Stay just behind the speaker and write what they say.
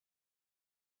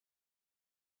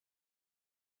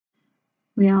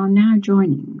We are now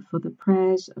joining for the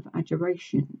prayers of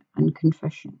adoration and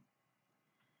confession.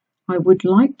 I would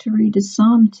like to read a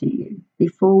psalm to you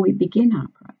before we begin our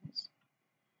prayers.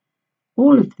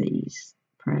 All of these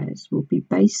prayers will be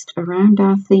based around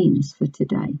our themes for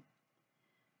today,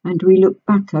 and we look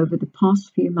back over the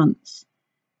past few months,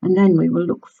 and then we will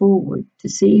look forward to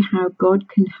see how God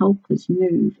can help us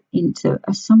move into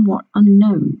a somewhat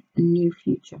unknown and new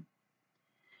future.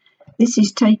 This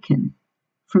is taken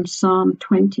from Psalm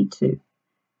 22,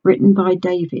 written by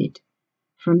David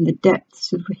from the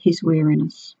depths of his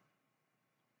weariness.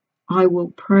 I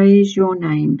will praise your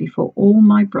name before all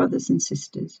my brothers and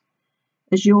sisters.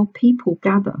 As your people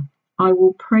gather, I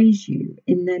will praise you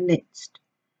in their midst.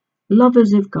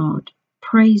 Lovers of God,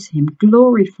 praise him,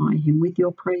 glorify him with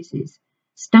your praises.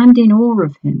 Stand in awe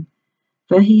of him,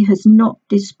 for he has not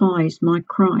despised my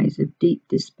cries of deep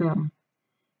despair.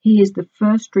 He is the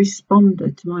first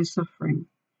responder to my suffering.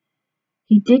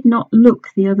 He did not look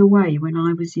the other way when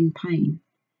I was in pain.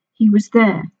 He was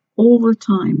there all the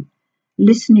time,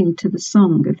 listening to the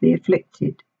song of the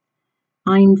afflicted.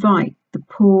 I invite the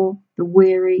poor, the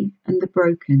weary, and the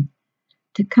broken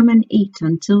to come and eat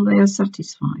until they are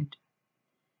satisfied.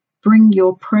 Bring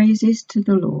your praises to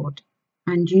the Lord,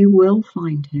 and you will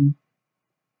find him.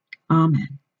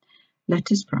 Amen.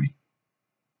 Let us pray.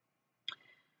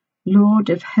 Lord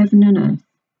of heaven and earth,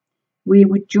 we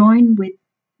would join with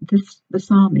the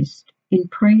psalmist in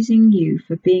praising you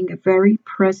for being a very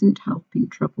present help in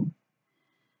trouble,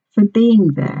 for being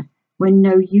there when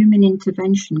no human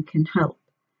intervention can help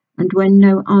and when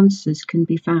no answers can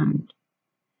be found.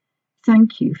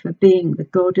 Thank you for being the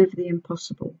God of the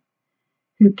impossible,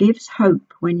 who gives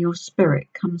hope when your Spirit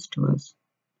comes to us.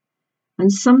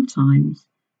 And sometimes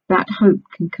that hope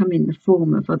can come in the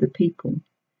form of other people,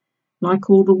 like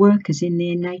all the workers in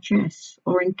the NHS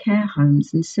or in care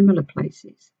homes and similar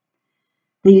places.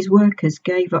 These workers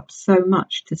gave up so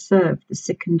much to serve the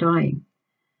sick and dying,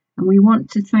 and we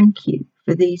want to thank you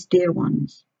for these dear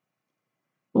ones.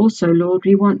 Also, Lord,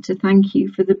 we want to thank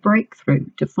you for the breakthrough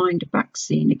to find a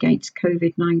vaccine against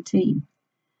COVID-19.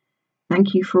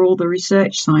 Thank you for all the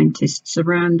research scientists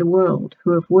around the world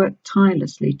who have worked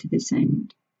tirelessly to this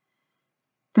end.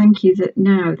 Thank you that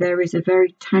now there is a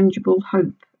very tangible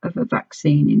hope of a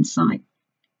vaccine in sight.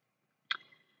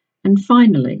 And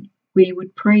finally, we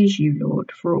would praise you,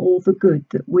 Lord, for all the good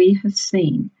that we have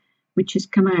seen which has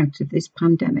come out of this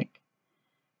pandemic,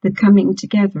 the coming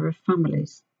together of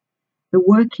families, the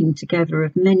working together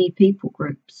of many people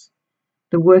groups,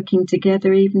 the working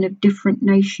together even of different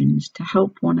nations to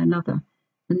help one another,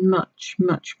 and much,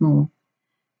 much more.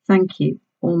 Thank you,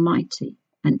 Almighty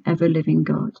and ever-living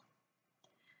God.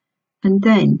 And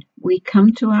then we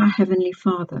come to our Heavenly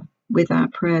Father with our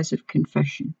prayers of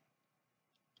confession.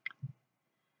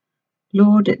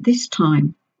 Lord, at this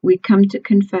time we come to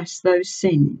confess those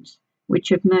sins which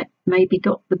have maybe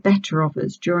got the better of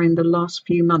us during the last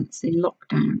few months in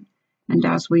lockdown and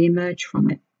as we emerge from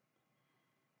it.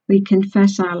 We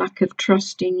confess our lack of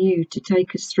trust in you to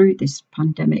take us through this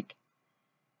pandemic,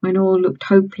 when all looked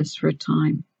hopeless for a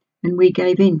time and we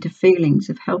gave in to feelings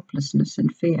of helplessness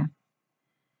and fear,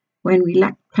 when we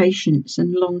lacked patience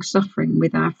and long-suffering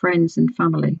with our friends and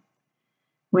family,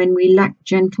 when we lacked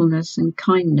gentleness and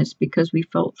kindness because we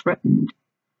felt threatened,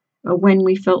 or when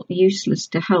we felt useless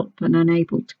to help and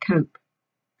unable to cope.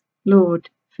 Lord,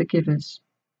 forgive us.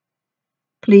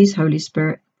 Please, Holy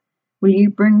Spirit, will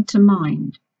you bring to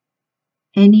mind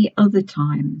any other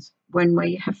times when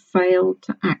we have failed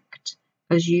to act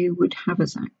as you would have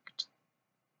us act?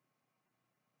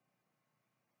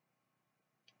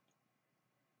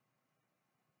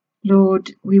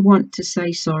 Lord, we want to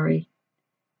say sorry.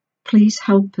 Please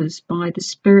help us by the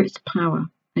Spirit's power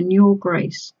and your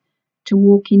grace to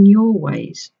walk in your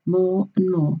ways more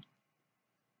and more.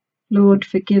 Lord,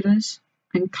 forgive us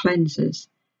and cleanse us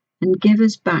and give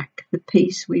us back the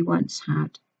peace we once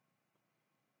had.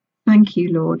 Thank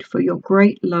you, Lord, for your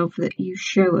great love that you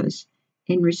show us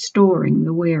in restoring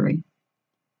the weary.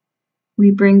 We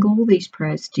bring all these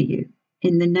prayers to you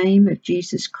in the name of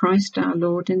Jesus Christ, our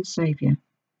Lord and Saviour.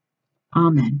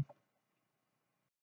 Amen.